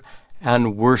nature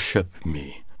and worship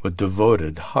me with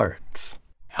devoted hearts.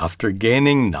 After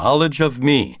gaining knowledge of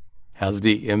me as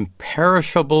the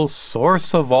imperishable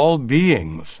source of all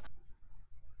beings."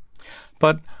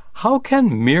 But how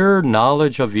can mere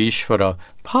knowledge of Ishvara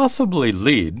possibly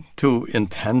lead to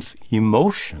intense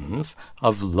emotions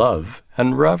of love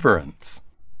and reverence?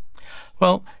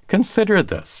 Well, consider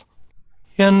this.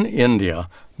 In India,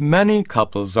 many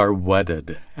couples are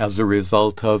wedded as a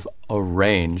result of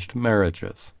arranged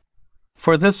marriages.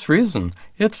 For this reason,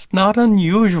 it's not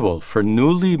unusual for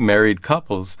newly married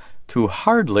couples to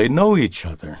hardly know each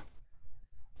other.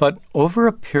 But over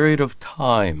a period of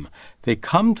time, they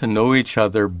come to know each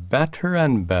other better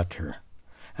and better.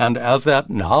 And as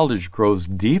that knowledge grows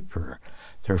deeper,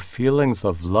 their feelings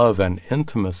of love and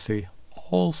intimacy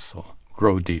also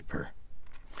grow deeper.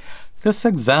 This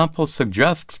example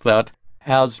suggests that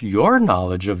as your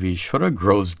knowledge of Ishvara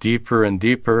grows deeper and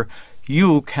deeper,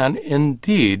 you can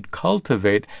indeed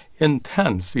cultivate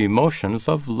intense emotions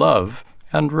of love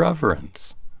and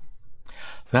reverence.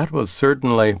 That was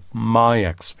certainly my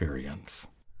experience.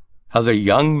 As a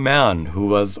young man who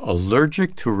was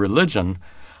allergic to religion,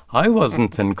 I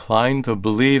wasn't inclined to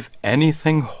believe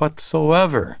anything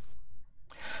whatsoever.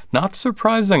 Not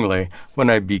surprisingly, when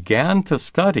I began to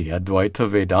study Advaita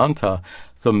Vedanta,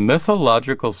 the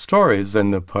mythological stories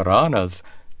in the Puranas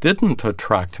didn't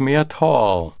attract me at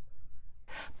all.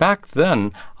 Back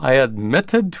then, I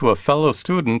admitted to a fellow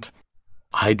student,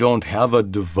 "I don't have a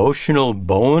devotional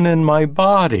bone in my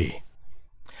body."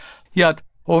 Yet,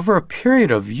 over a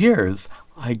period of years,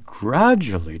 I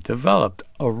gradually developed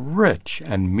a rich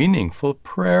and meaningful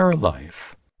prayer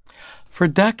life. For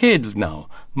decades now,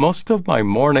 most of my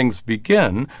mornings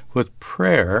begin with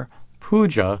prayer,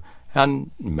 puja,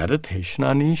 and meditation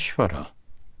on Ishvara.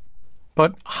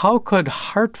 But how could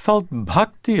heartfelt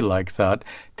bhakti like that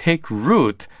take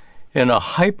root in a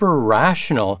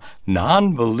hyper-rational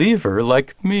non-believer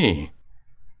like me?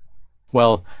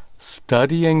 Well,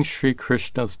 studying Sri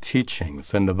Krishna's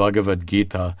teachings in the Bhagavad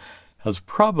Gita has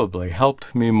probably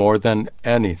helped me more than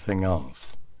anything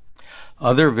else.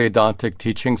 Other Vedantic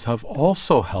teachings have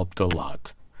also helped a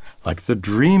lot, like the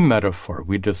dream metaphor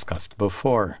we discussed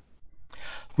before.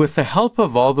 With the help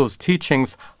of all those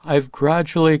teachings, I've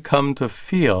gradually come to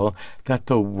feel that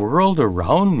the world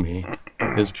around me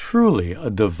is truly a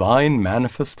divine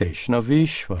manifestation of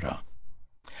Ishvara.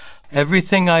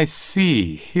 Everything I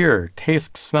see, hear,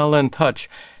 taste, smell, and touch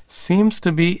seems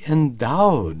to be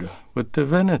endowed with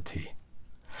divinity.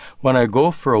 When I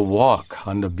go for a walk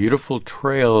on the beautiful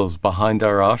trails behind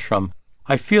our ashram,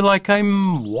 I feel like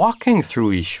I'm walking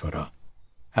through Ishvara,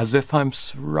 as if I'm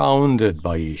surrounded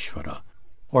by Ishvara,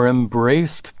 or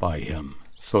embraced by him,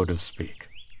 so to speak.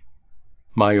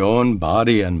 My own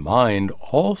body and mind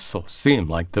also seem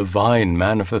like divine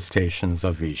manifestations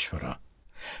of Ishvara.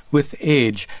 With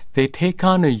age, they take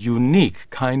on a unique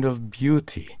kind of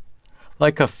beauty,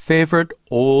 like a favorite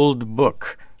old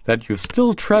book that you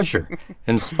still treasure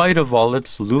in spite of all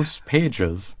its loose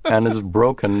pages and its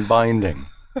broken binding.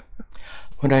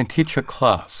 When I teach a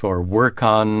class or work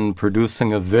on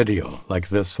producing a video like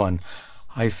this one,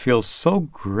 I feel so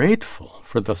grateful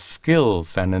for the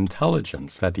skills and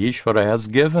intelligence that Ishvara has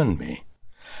given me.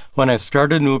 When I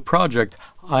start a new project,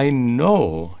 I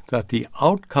know that the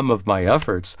outcome of my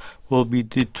efforts will be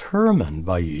determined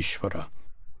by Ishvara,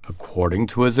 according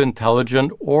to his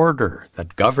intelligent order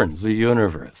that governs the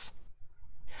universe.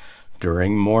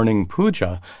 During morning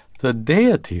puja, the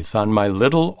deities on my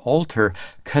little altar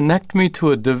connect me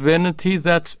to a divinity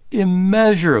that's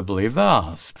immeasurably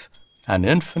vast and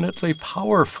infinitely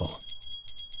powerful.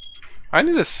 I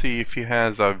need to see if he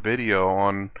has a video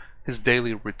on his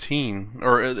daily routine,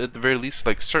 or at the very least,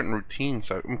 like certain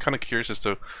routines. I'm kind of curious as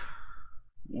to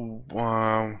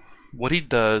what he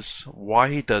does, why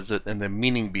he does it, and the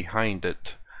meaning behind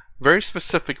it. Very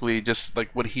specifically, just like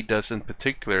what he does in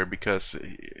particular, because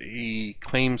he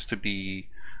claims to be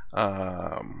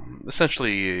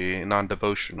essentially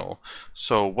non-devotional.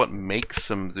 So what makes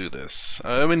him do this?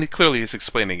 I mean, clearly he's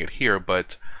explaining it here,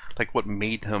 but like what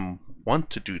made him want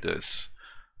to do this?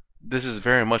 This is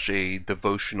very much a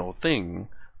devotional thing,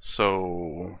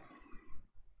 so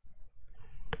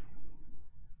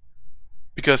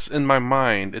Because in my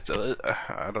mind, it's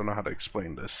I don't know how to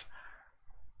explain this.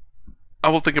 I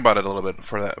will think about it a little bit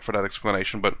for that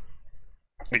explanation, but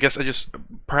I guess I just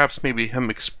perhaps maybe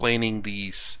him explaining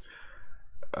these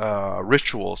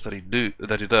rituals that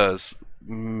he does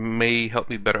may help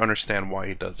me better understand why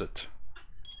he does it.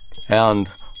 And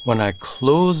when I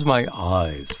close my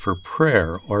eyes for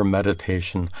prayer or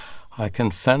meditation, I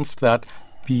can sense that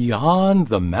beyond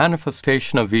the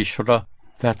manifestation of Ishvara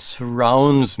that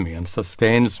surrounds me and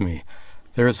sustains me,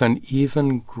 there's an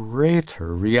even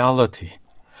greater reality,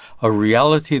 a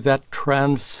reality that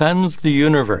transcends the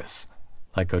universe,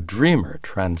 like a dreamer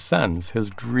transcends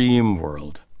his dream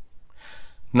world.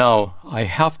 Now, I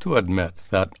have to admit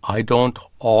that I don't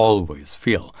always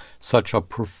feel such a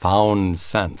profound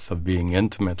sense of being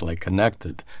intimately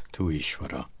connected to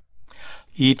Ishvara.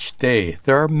 Each day,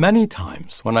 there are many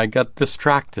times when I get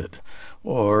distracted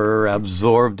or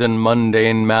absorbed in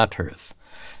mundane matters,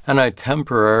 and I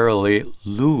temporarily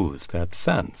lose that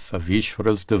sense of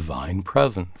Ishvara's divine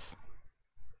presence.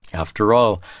 After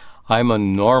all, I'm a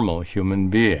normal human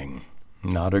being,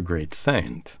 not a great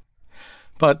saint.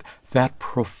 But that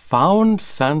profound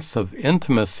sense of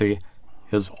intimacy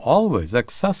is always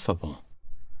accessible.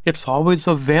 It's always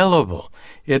available.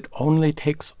 It only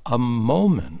takes a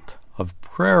moment of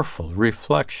prayerful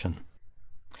reflection.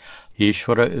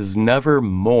 Ishvara is never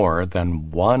more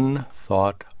than one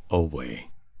thought away.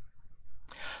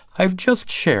 I've just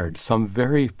shared some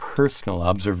very personal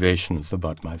observations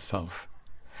about myself.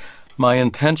 My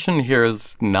intention here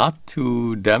is not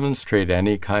to demonstrate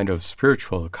any kind of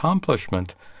spiritual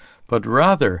accomplishment, but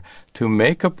rather to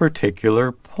make a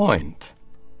particular point.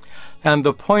 And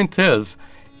the point is,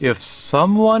 if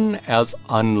someone as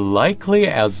unlikely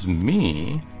as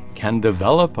me can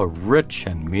develop a rich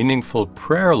and meaningful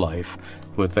prayer life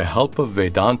with the help of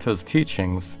Vedanta's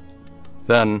teachings,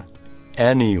 then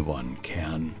anyone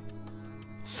can.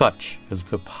 Such is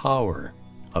the power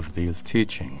of these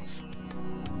teachings.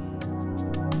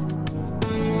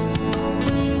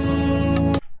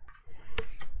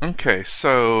 Okay,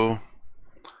 so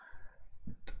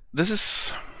this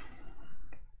is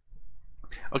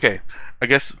okay. I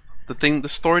guess the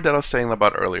story that I was saying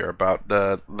about earlier about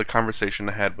the conversation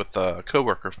I had with a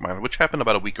coworker of mine, which happened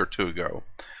about a week or two ago,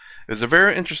 is a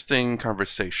very interesting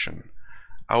conversation.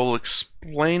 I will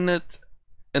explain it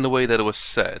in the way that it was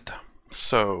said.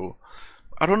 So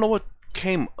I don't know what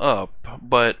came up,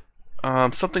 but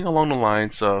something along the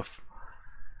lines of.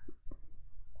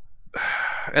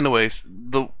 Anyways,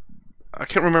 I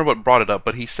can't remember what brought it up,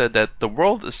 but he said that the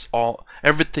world is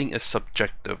everything is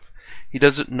subjective. He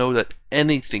doesn't know that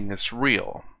anything is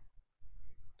real.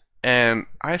 And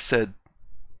I said,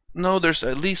 no, there's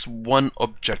at least one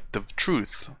objective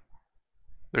truth.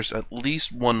 There's at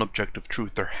least one objective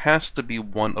truth. There has to be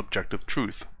one objective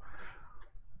truth.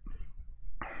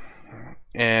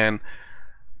 And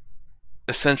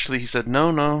essentially he said,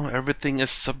 no, everything is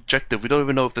subjective. We don't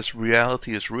even know if this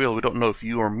reality is real. We don't know if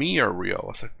you or me are real. I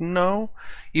was like, no,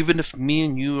 even if me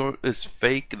and you is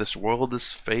fake, this world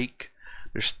is fake,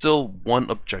 there's still one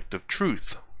objective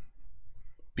truth.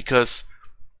 Because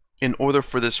in order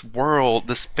for this world,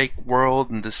 this fake world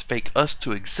and this fake us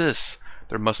to exist,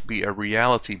 there must be a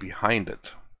reality behind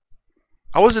it.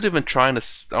 I wasn't even trying to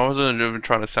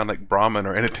sound like Brahmin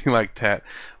or anything like that.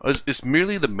 It's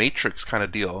merely the Matrix kind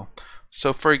of deal.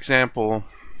 So, for example,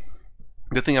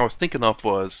 the thing I was thinking of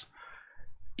was,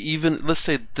 even, let's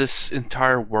say this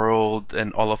entire world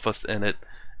and all of us in it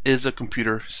is a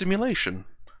computer simulation.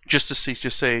 Just to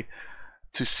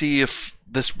see if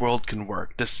this world can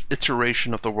work, this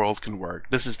iteration of the world can work.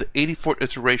 This is the 84th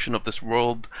iteration of this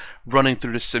world running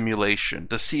through the simulation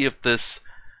to see if this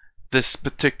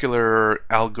particular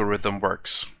algorithm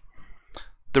works.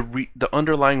 The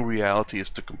underlying reality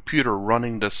is the computer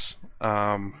running this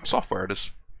software,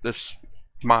 this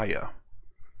Maya,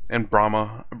 and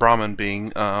Brahman being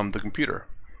the computer.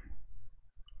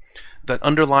 That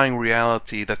underlying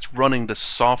reality that's running the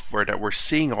software that we're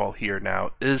seeing all here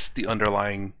now is the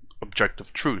underlying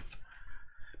objective truth.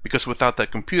 Because without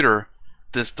that computer,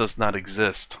 this does not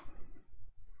exist.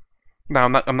 Now,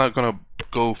 I'm not going to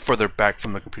go further back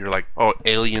from the computer, like, oh,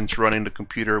 aliens running the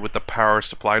computer with the power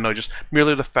supply. No, just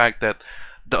merely the fact that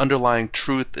the underlying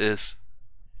truth is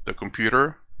the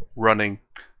computer running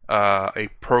a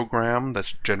program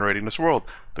that's generating this world.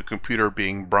 The computer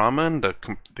being Brahman,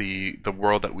 the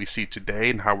world that we see today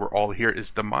and how we're all here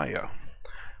is the Maya.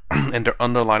 And their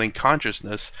underlying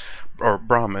consciousness, or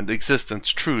Brahman, the existence,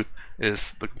 truth,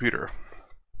 is the computer.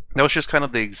 That was just kind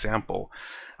of the example.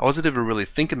 I wasn't even really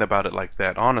thinking about it like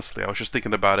that, honestly. I was just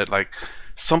thinking about it like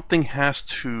something has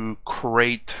to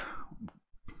create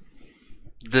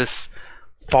this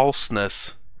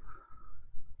falseness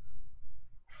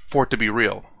for it to be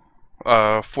real,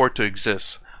 for it to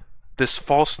exist. This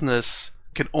falseness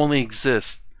can only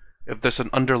exist if there's an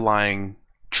underlying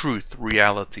truth,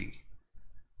 reality.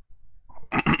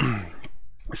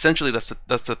 Essentially, that's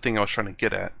the thing I was trying to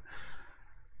get at.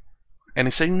 And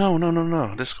he's saying, no, no, no,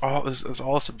 no. This all is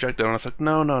all subjective. And I was like,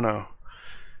 no, no, no.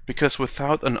 Because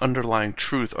without an underlying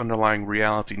truth, underlying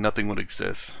reality, nothing would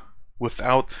exist.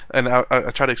 Without, and I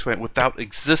try to explain, without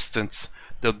existence,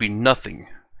 there'll be nothing.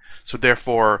 So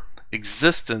therefore,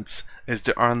 existence is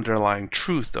the underlying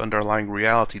truth, the underlying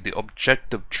reality, the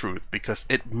objective truth, because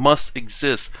it must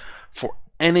exist for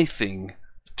anything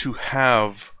to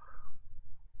have,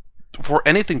 for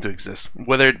anything to exist,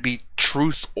 whether it be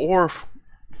truth or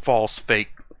false,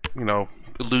 fake,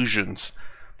 illusions.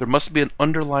 There must be an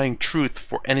underlying truth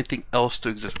for anything else to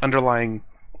exist, underlying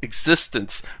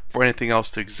existence for anything else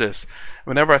to exist.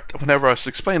 Whenever I was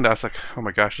explaining that, I was like, oh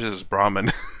my gosh, this is Brahman.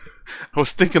 I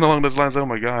was thinking along those lines, oh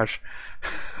my gosh.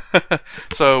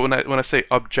 So when I say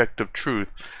objective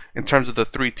truth, in terms of the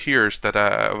three tiers that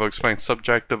I've explained,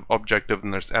 subjective, objective,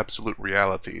 and there's absolute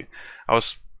reality.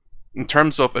 In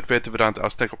terms of Advaita Vedanta,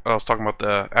 I was talking about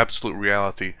the absolute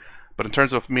reality. But in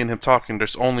terms of me and him talking,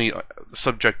 there's only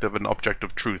subjective and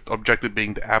objective truth. Objective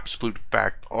being the absolute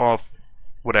fact of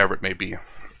whatever it may be.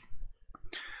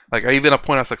 Like, I even at a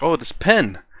point I was like, oh, this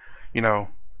pen,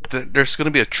 there's going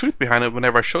to be a truth behind it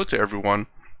whenever I show it to everyone.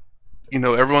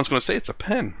 Everyone's going to say it's a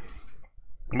pen.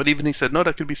 But even he said, no,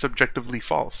 that could be subjectively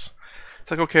false.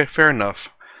 It's like, okay, fair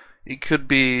enough. It could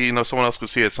be, someone else could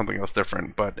see it something else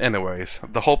different. But anyways,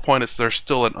 the whole point is there's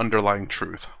still an underlying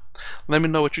truth. Let me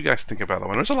know what you guys think about that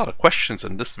one. There's a lot of questions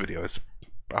in this video.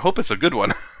 I hope it's a good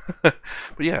one. But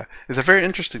yeah, it's a very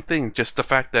interesting thing. Just the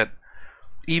fact that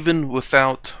even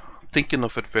without thinking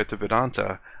of Advaita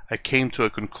Vedanta, I came to a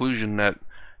conclusion that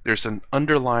there's an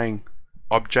underlying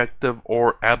objective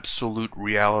or absolute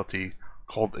reality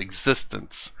called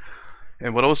existence.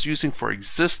 And what I was using for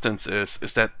existence is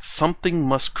that something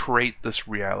must create this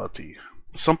reality.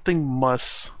 Something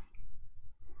must,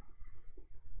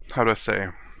 how do I say?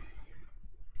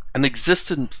 An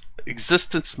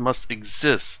existence must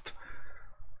exist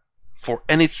for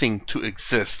anything to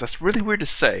exist. That's really weird to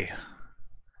say.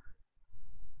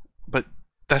 But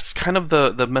that's kind of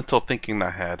the mental thinking I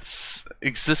had.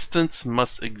 Existence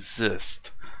must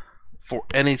exist for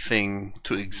anything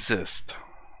to exist.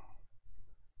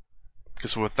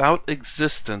 Because without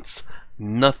existence,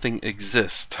 nothing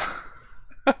exists.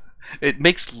 It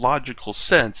makes logical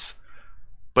sense,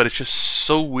 but it's just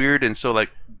so weird and so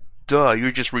like, duh,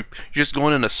 you're just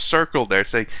going in a circle there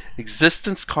saying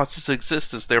existence causes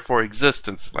existence, therefore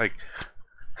existence. Like,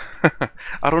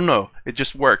 I don't know. It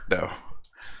just worked though.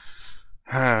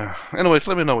 Anyways,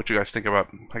 let me know what you guys think about,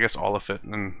 I guess, all of it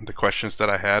and the questions that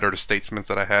I had or the statements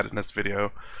that I had in this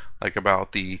video, like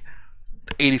about the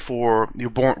 84, you're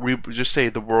born, just say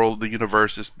the world, the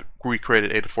universe is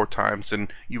recreated 84 times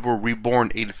and you were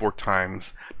reborn 84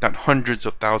 times, not hundreds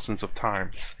of thousands of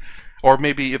times. Or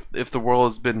maybe if the world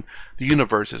has been, the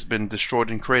universe has been destroyed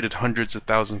and created hundreds of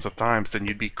thousands of times, then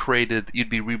you'd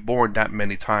be reborn that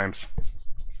many times.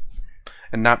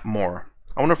 And not more.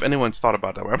 I wonder if anyone's thought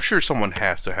about that. I'm sure someone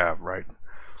has to have, right?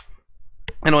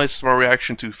 Anyways, this is my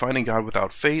reaction to Finding God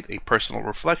Without Fate, a personal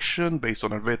reflection based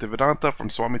on Advaita Vedanta from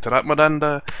Swami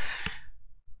Tadatmananda.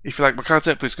 If you like my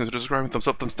content, please consider subscribing, thumbs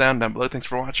up, thumbs down below. Thanks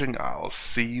for watching. I'll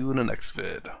see you in the next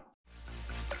vid.